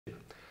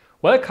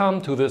Welcome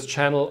to this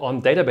channel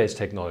on database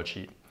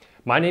technology.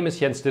 My name is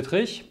Jens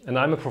Dittrich and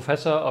I'm a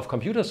professor of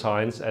computer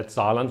science at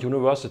Saarland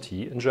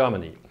University in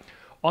Germany.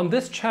 On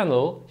this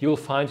channel you'll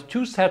find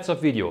two sets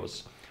of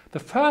videos. The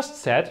first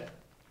set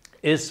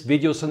is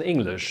videos in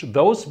English.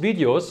 Those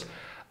videos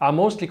are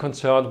mostly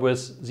concerned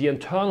with the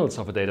internals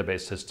of a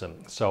database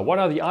system. So what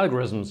are the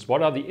algorithms,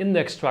 what are the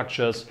index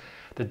structures,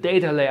 the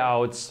data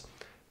layouts,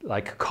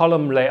 like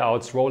column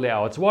layouts, row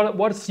layouts,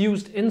 what's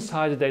used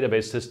inside a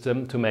database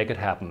system to make it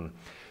happen.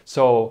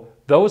 So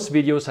those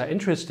videos are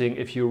interesting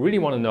if you really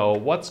want to know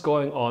what's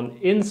going on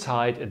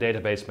inside a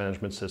database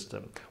management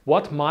system.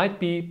 What might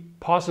be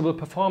possible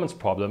performance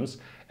problems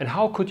and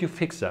how could you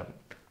fix them?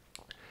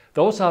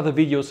 Those are the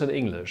videos in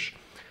English.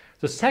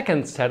 The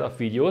second set of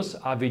videos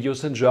are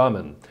videos in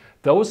German.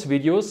 Those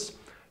videos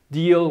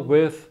deal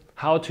with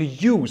how to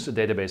use a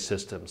database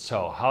system.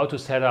 So how to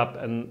set up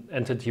an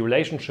entity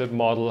relationship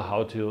model,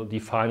 how to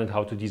define it,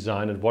 how to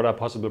design it, what are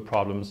possible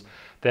problems.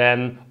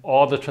 Then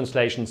all the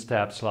translation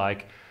steps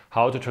like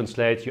how to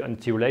translate your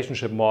entity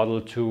relationship model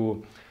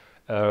to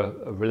a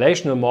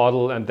relational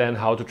model and then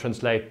how to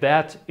translate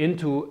that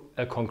into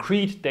a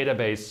concrete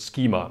database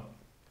schema.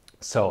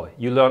 So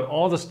you learn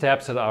all the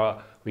steps that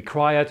are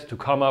required to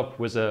come up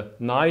with a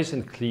nice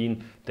and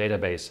clean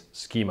database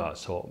schema.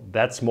 So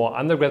that's more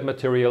undergrad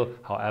material.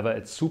 However,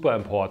 it's super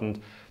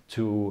important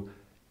to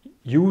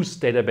use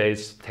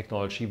database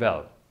technology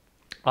well.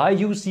 I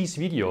use these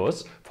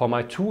videos for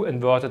my two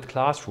inverted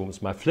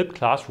classrooms, my flipped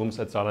classrooms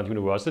at Saarland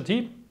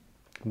University.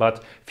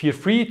 But feel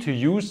free to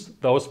use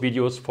those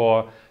videos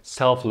for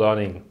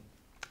self-learning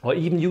or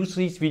even use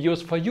these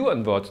videos for your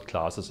inverted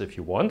classes if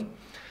you want.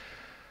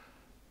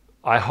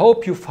 I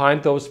hope you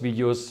find those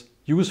videos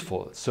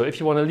useful. So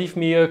if you want to leave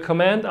me a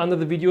comment under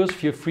the videos,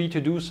 feel free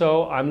to do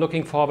so. I'm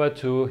looking forward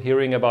to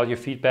hearing about your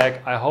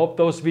feedback. I hope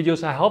those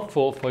videos are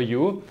helpful for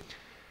you.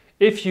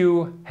 If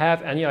you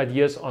have any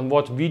ideas on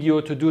what video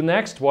to do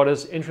next, what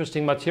is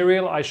interesting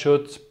material I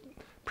should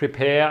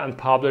prepare and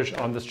publish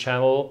on this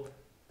channel,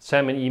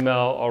 send me an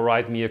email or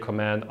write me a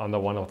comment under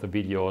one of the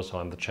videos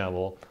on the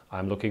channel.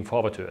 I'm looking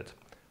forward to it.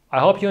 I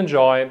hope you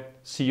enjoy.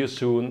 See you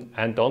soon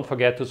and don't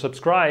forget to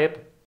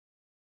subscribe.